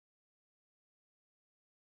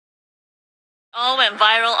All went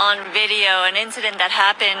viral on video, an incident that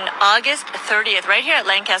happened August 30th right here at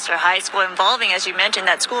Lancaster High School involving, as you mentioned,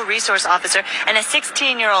 that school resource officer and a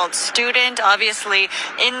 16-year-old student. Obviously,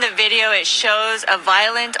 in the video, it shows a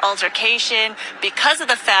violent altercation because of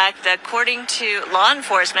the fact that, according to law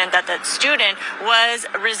enforcement, that the student was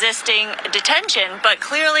resisting detention. But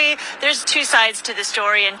clearly, there's two sides to the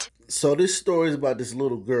story. And so this story is about this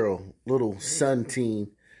little girl, little son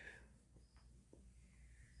teen,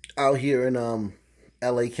 out here in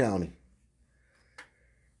LA County.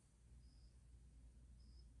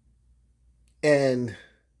 And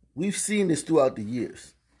we've seen this throughout the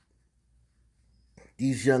years.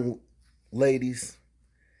 These young ladies,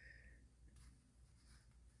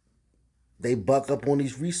 they buck up on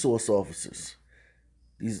these resource officers.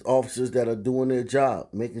 These officers that are doing their job,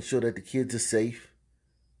 making sure that the kids are safe.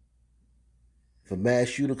 If a mass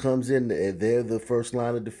shooter comes in, they're the first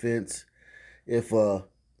line of defense. If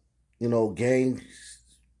gangs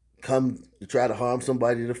come to try to harm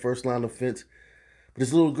somebody, the first line of defense. But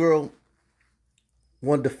this little girl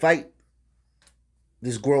wanted to fight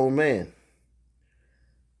this grown man.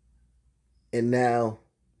 And now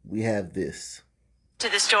we have this. To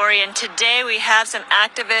the story, and today we have some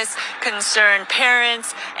activists, concerned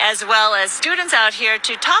parents, as well as students out here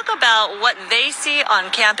to talk about what they see on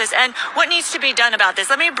campus and what needs to be done about this.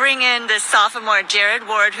 Let me bring in the sophomore, Jared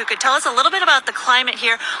Ward, who could tell us a little bit about the climate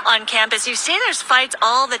here on campus. You say there's fights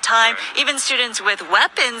all the time, even students with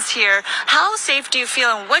weapons here. How safe do you feel,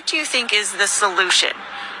 and what do you think is the solution?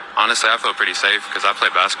 Honestly, I feel pretty safe because I play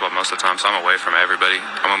basketball most of the time, so I'm away from everybody.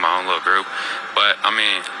 I'm in my own little group. But, I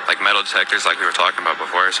mean, like metal detectors like we were talking about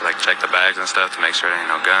before, so like check the bags and stuff to make sure there ain't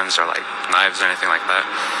no guns or like knives or anything like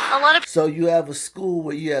that. So you have a school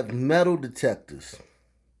where you have metal detectors.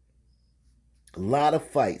 A lot of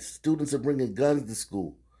fights. Students are bringing guns to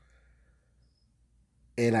school.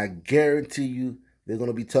 And I guarantee you they're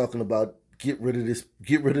going to be talking about get rid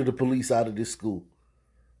of the police out of this school.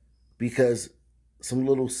 Because some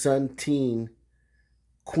little teen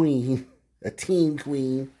queen, a teen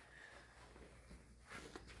queen,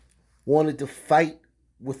 wanted to fight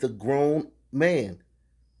with a grown man,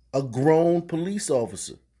 a grown police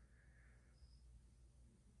officer,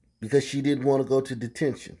 because she didn't want to go to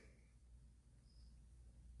detention,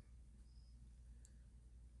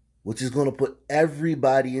 which is going to put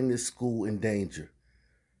everybody in this school in danger.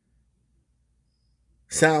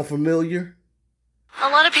 Sound familiar? A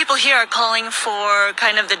lot of people here are calling for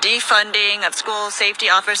kind of the defunding of school safety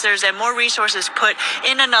officers and more resources put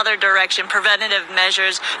in another direction, preventative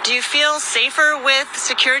measures. Do you feel safer with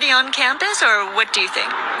security on campus, or what do you think?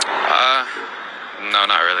 No,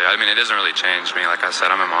 not really. I mean, it doesn't really change me. Like I said,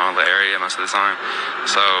 I'm in my own little area most of the time,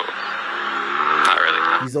 so not really.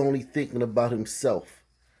 No. He's only thinking about himself.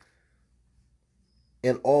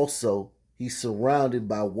 And also, he's surrounded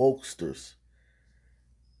by wokesters.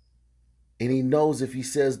 And he knows if he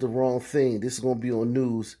says the wrong thing, this is going to be on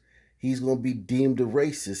news, he's going to be deemed a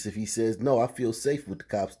racist if he says, no, I feel safe with the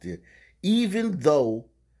cops there. Even though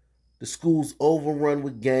the school's overrun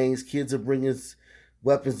with gangs, kids are bringing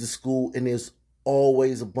weapons to school, and there's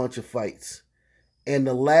always a bunch of fights. And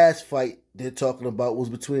the last fight they're talking about was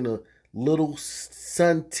between a little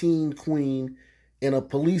teen queen and a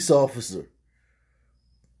police officer.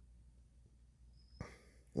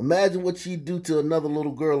 Imagine what she'd do to another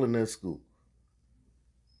little girl in that school.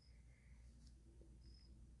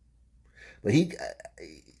 But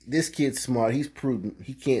this kid's smart. He's prudent.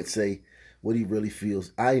 He can't say what he really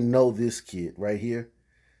feels. I know this kid right here.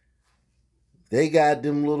 They got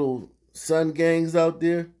them little son gangs out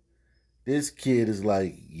there. This kid is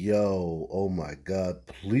like, yo, oh my God,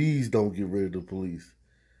 please don't get rid of the police.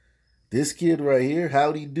 This kid right here,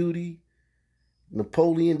 Howdy Doody,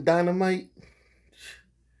 Napoleon Dynamite.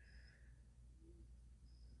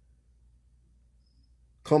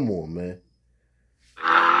 Come on, man.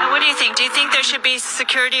 And what do you think? Do you think there should be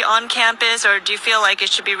security on campus, or do you feel like it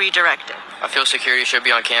should be redirected? I feel security should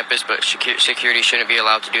be on campus, but security shouldn't be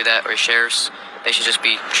allowed to do that, or sheriffs. They should just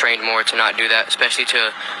be trained more to not do that, especially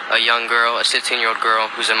to a young girl, a 16-year-old girl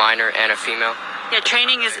who's a minor and a female. Yeah,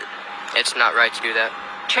 training is... It's not right to do that.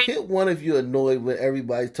 Get one of you annoyed when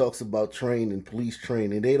everybody talks about training, police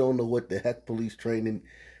training. They don't know what the heck police training.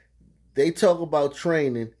 They talk about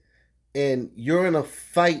training, and you're in a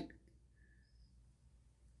fight.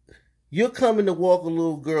 You're coming to walk a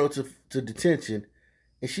little girl to detention,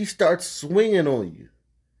 and she starts swinging on you.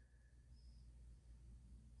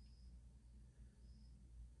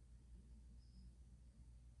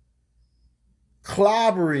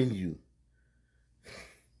 Clobbering you.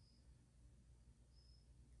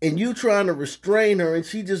 And you trying to restrain her, and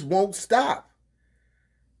she just won't stop.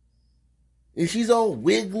 And she's all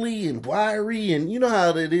wiggly and wiry, and you know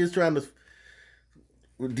how it is trying to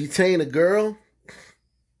detain a girl.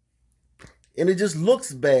 And it just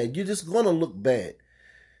looks bad. You're just going to look bad.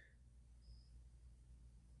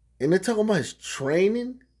 And they're talking about his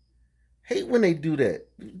training. Hate when they do that.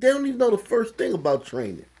 They don't even know the first thing about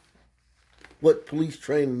training. What police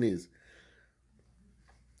training is.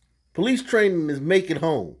 Police training is make it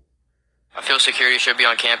home. I feel security should be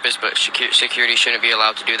on campus, but security shouldn't be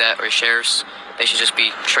allowed to do that, or sheriffs. They should just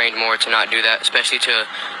be trained more to not do that, especially to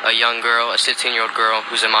a young girl, a 16-year-old girl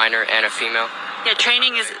who's a minor and a female. Yeah,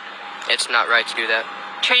 training is... It's not right to do that.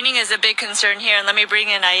 Training is a big concern here, and let me bring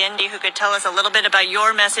in Allende, who could tell us a little bit about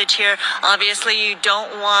your message here. Obviously, you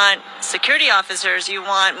don't want security officers, you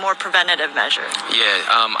want more preventative measures. Yeah,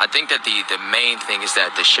 I think that the main thing is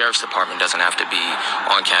that the sheriff's department doesn't have to be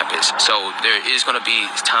on campus. So there is going to be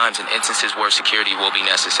times and instances where security will be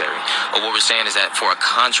necessary. But what we're saying is that for a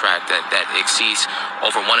contract that exceeds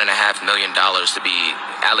over $1.5 million to be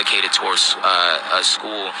allocated towards a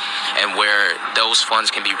school, and where those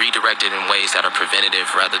funds can be redirected in ways that are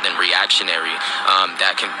preventative rather than reactionary,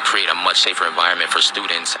 that can create a much safer environment for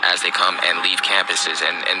students as they come and leave campuses,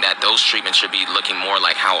 and that those treatments should be looking more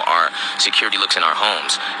like how our security looks in our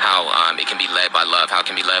homes, how it can be led by love, how it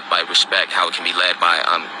can be led by respect, how it can be led by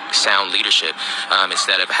sound leadership,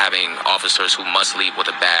 instead of having officers who must leave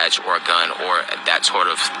with a badge or a gun or that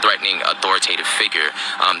sort of threatening authoritative figure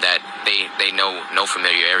that they know no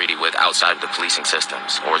familiarity with outside of the policing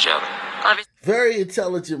systems or jail. Very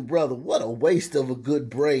intelligent brother. What a waste of a good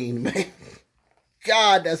brain, man.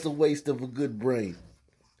 God, that's a waste of a good brain.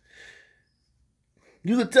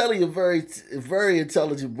 You can tell he's a very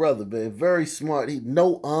intelligent brother, man. Very smart. He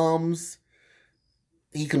no ums.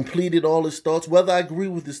 He completed all his thoughts. Whether I agree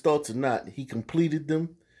with his thoughts or not, he completed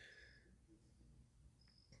them.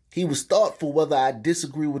 He was thoughtful whether I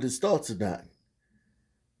disagree with his thoughts or not.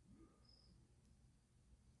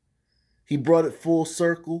 He brought it full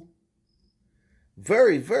circle.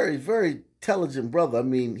 Very, very, very intelligent brother. I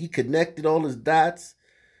mean, he connected all his dots.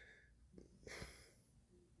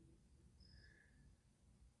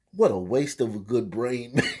 What a waste of a good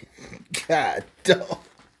brain, man. God, dog.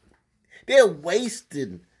 They're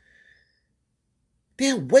wasting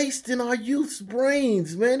our youth's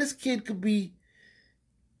brains, man. This kid could be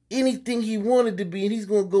anything he wanted to be, and he's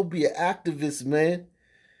going to go be an activist, man,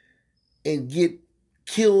 and get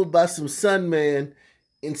killed by some sun man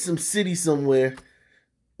in some city somewhere.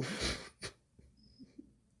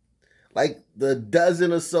 Like the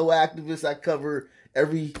dozen or so activists I cover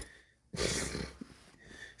every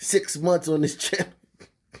 6 months on this channel.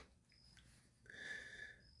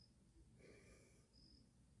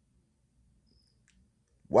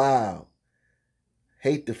 Wow.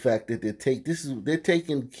 Hate the fact that they're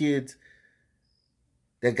taking kids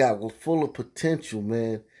that got full of potential,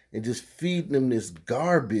 man, and just feeding them this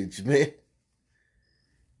garbage, man.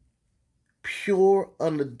 Pure,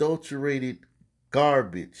 unadulterated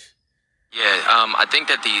garbage. Yeah, I think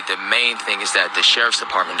that the main thing is that the sheriff's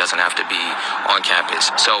department doesn't have to be on campus.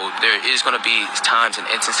 So there is going to be times and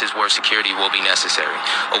instances where security will be necessary.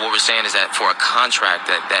 But what we're saying is that for a contract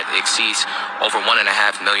that exceeds over $1.5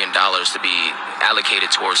 million to be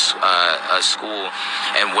allocated towards a school,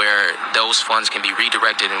 and where those funds can be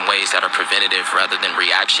redirected in ways that are preventative rather than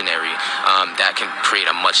reactionary, that can create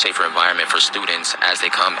a much safer environment for students as they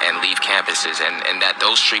come and leave campuses, and that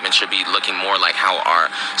those treatments should be looking more like how our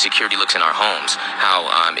security looks in our homes, how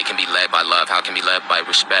it can be led by love, how it can be led by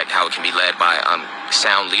respect, how it can be led by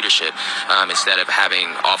sound leadership, instead of having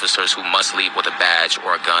officers who must leave with a badge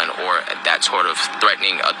or a gun or that sort of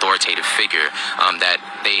threatening authoritative figure that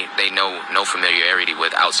they know no familiarity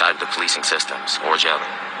with outside of the policing systems or jail.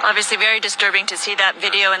 Obviously very disturbing to see that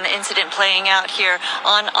video and the incident playing out here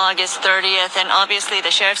on August 30th. And obviously the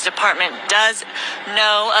Sheriff's Department does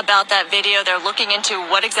know about that video. They're looking into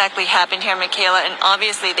what exactly happened here, Michaela. And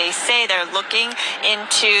obviously they say they're looking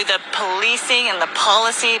into the policing and the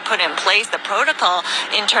policy put in place, the protocol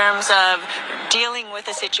in terms of dealing with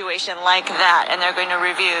a situation like that. And they're going to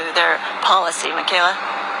review their policy, Michaela.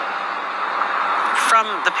 From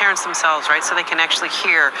the parents themselves, right? So they can actually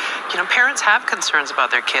hear, parents have concerns about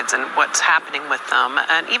their kids and what's happening with them.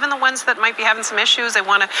 And even the ones that might be having some issues, they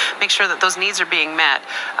want to make sure that those needs are being met.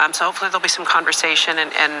 So hopefully there'll be some conversation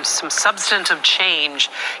and some substantive change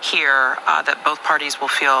here that both parties will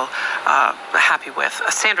feel happy with.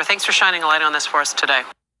 Sandra, thanks for shining a light on this for us today.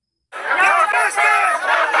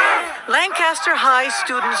 Lancaster High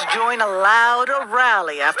students join a loud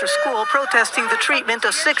rally after school protesting the treatment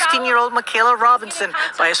of 16-year-old Michaela Robinson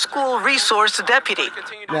by a school resource deputy.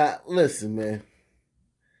 Now, listen, man.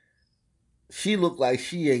 she look like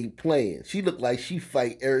she ain't playing. She look like she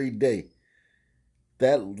fight every day.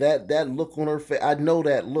 That look on her face, I know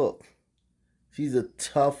that look. She's a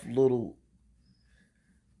tough little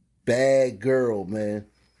bad girl, man.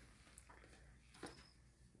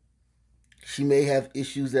 She may have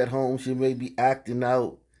issues at home. She may be acting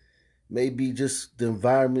out. Maybe just the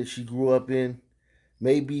environment she grew up in.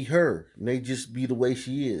 Maybe her. May just be the way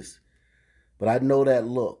she is. But I know that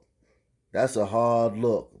look. That's a hard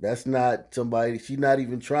look. That's not somebody, she's not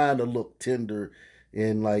even trying to look tender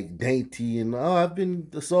and like dainty and, oh, I've been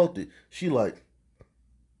assaulted. She like,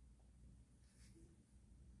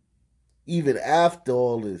 even after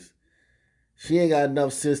all this, she ain't got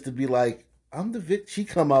enough sense to be like, I'm the victim. She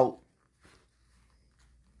come out.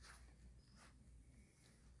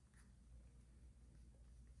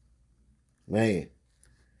 Man.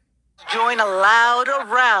 Join a loud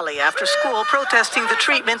rally after school protesting the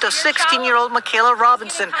treatment of 16-year-old Michaela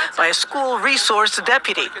Robinson by a school resource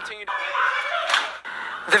deputy.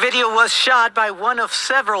 The video was shot by one of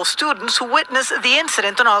several students who witnessed the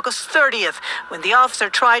incident on August 30th when the officer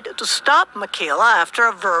tried to stop Michaela after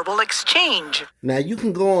a verbal exchange. Now you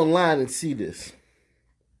can go online and see this.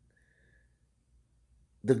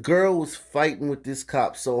 The girl was fighting with this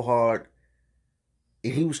cop so hard,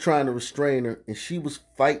 and he was trying to restrain her, and she was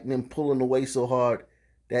fighting and pulling away so hard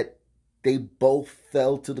that they both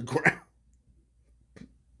fell to the ground.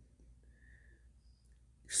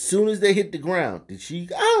 As soon as they hit the ground, did she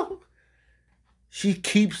go? She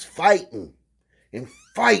keeps fighting and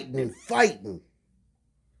fighting and fighting.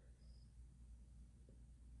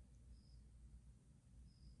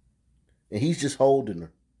 And he's just holding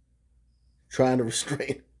her, trying to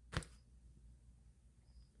restrain her.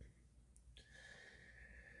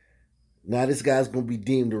 Now this guy's going to be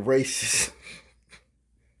deemed a racist.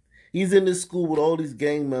 He's in this school with all these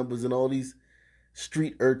gang members and all these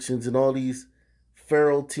street urchins and all these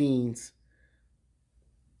feral teens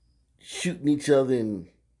shooting each other and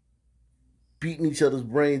beating each other's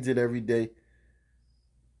brains in every day.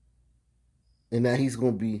 And now he's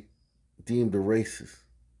going to be deemed a racist.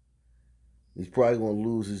 He's probably going to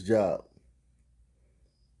lose his job.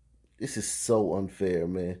 This is so unfair,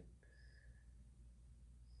 man.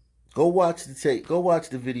 Go watch the tape. Go watch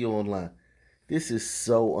the video online. This is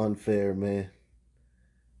so unfair, man.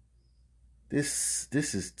 This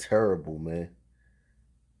is terrible, man.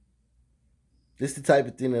 This is the type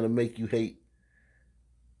of thing that'll make you hate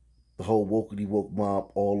the whole wokey woke mob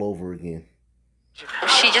all over again.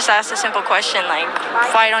 She just asked a simple question like,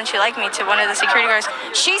 why don't you like me, to one of the security guards.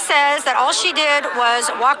 She says that all she did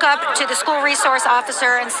was walk up to the school resource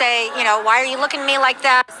officer and say, you know, why are you looking at me like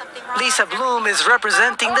that? Lisa Bloom is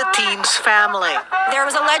representing the teen's family. There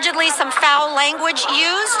was allegedly some foul language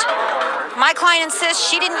used. My client insists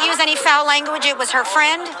she didn't use any foul language. It was her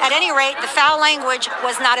friend. At any rate, the foul language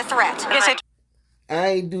was not a threat. Yes, I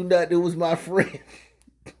ain't do nothing. It was my friend.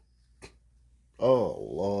 Oh,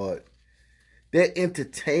 Lord. They're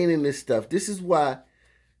entertaining this stuff. This is why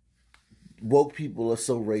woke people are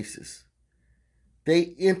so racist.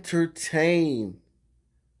 They entertain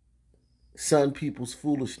some people's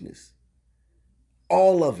foolishness.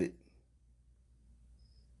 All of it.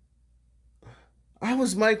 I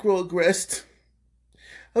was microaggressed.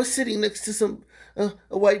 I was sitting next to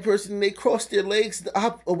a white person and they crossed their legs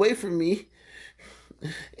away from me.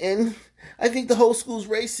 And I think the whole school's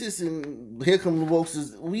racist, and here come the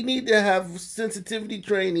wokes. We need to have sensitivity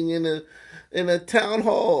training in a town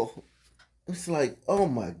hall. It's like, oh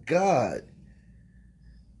my God.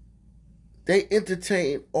 They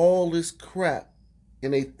entertain all this crap,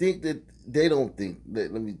 and they think that they don't think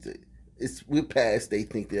that. Let me tell you, we're past. They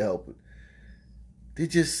think they're helping. They're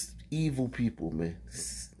just evil people, man.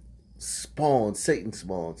 Spawns, Satan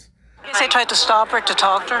spawns. they tried to stop her to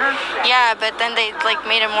talk to her. Yeah, but then they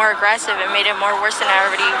made it more aggressive and made it more worse than it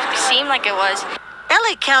already seemed like it was.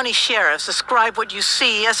 LA County sheriffs describe what you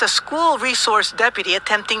see as a school resource deputy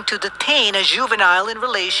attempting to detain a juvenile in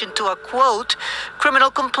relation to a, quote, criminal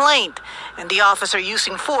complaint, and the officer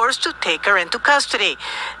using force to take her into custody.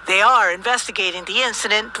 They are investigating the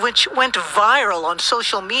incident, which went viral on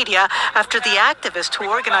social media after the activist who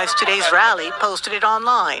organized today's rally posted it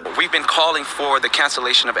online. We've been calling for the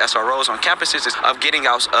cancellation of SROs on campuses, of getting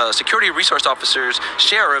out security resource officers,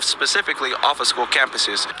 sheriffs specifically, off of school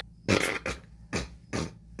campuses.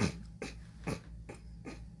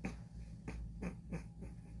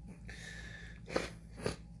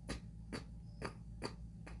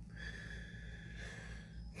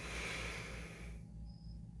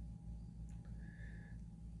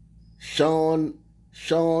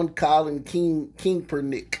 Sean Colin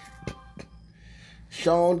Kingpernick.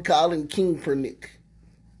 Sean Colin Kingpernick.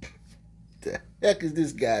 The heck is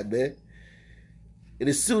this guy, man? And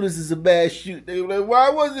as soon as it's a mass shoot, they were like, why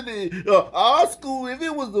wasn't it our school? If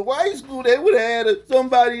it was the white school, they would have had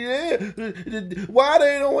somebody there. Why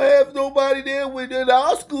they don't have nobody there with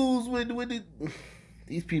our schools?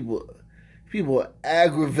 These people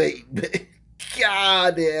aggravate, man.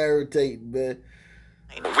 God, they irritate, man.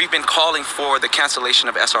 We've been calling for the cancellation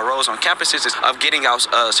of SROs on campuses, of getting out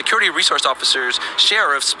security resource officers,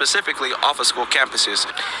 sheriffs specifically, off of school campuses.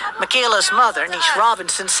 Michaela's mother, Niche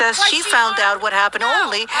Robinson, says she found out what happened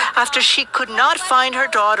only after she could not find her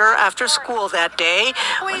daughter after school that day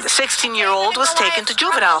when the 16-year-old was taken to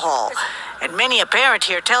juvenile hall. And many a parent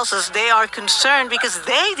here tells us they are concerned because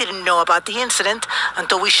they didn't know about the incident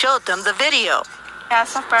until we showed them the video.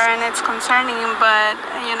 As a parent, it's concerning, but,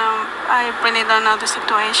 I really don't know the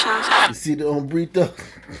situations. You see the hombrito?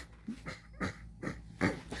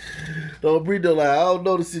 The hombrito, like, I don't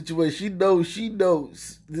know the situation. She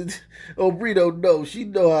knows. Hombrito knows. She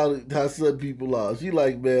know how some people are. She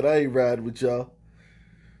like, man, I ain't riding with y'all.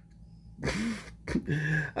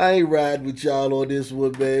 I ain't riding with y'all on this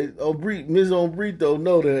one, man. Miss Hombrito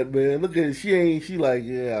know that, man. Look at it. She like,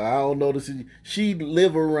 yeah, I don't know the situation. She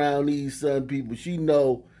live around these son people. She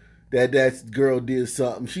know that girl did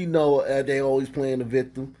something. She know they always playing the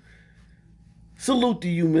victim. Salute to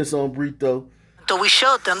you, Miss Hombrito. So we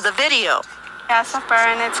showed them the video. As a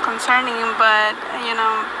parent, it's concerning, but,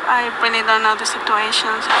 I really don't know the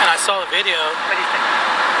situations. And I saw the video. What do you think?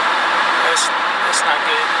 It's not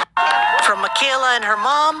good. From Michaela and her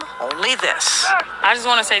mom, only this. I just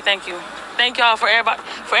want to say thank you. Thank y'all for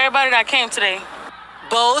everybody that came today.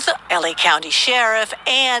 Both LA County Sheriff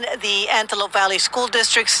and the Antelope Valley School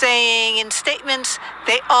District saying in statements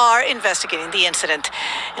they are investigating the incident.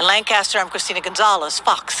 In Lancaster, I'm Christina Gonzalez,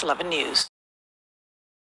 Fox 11 News.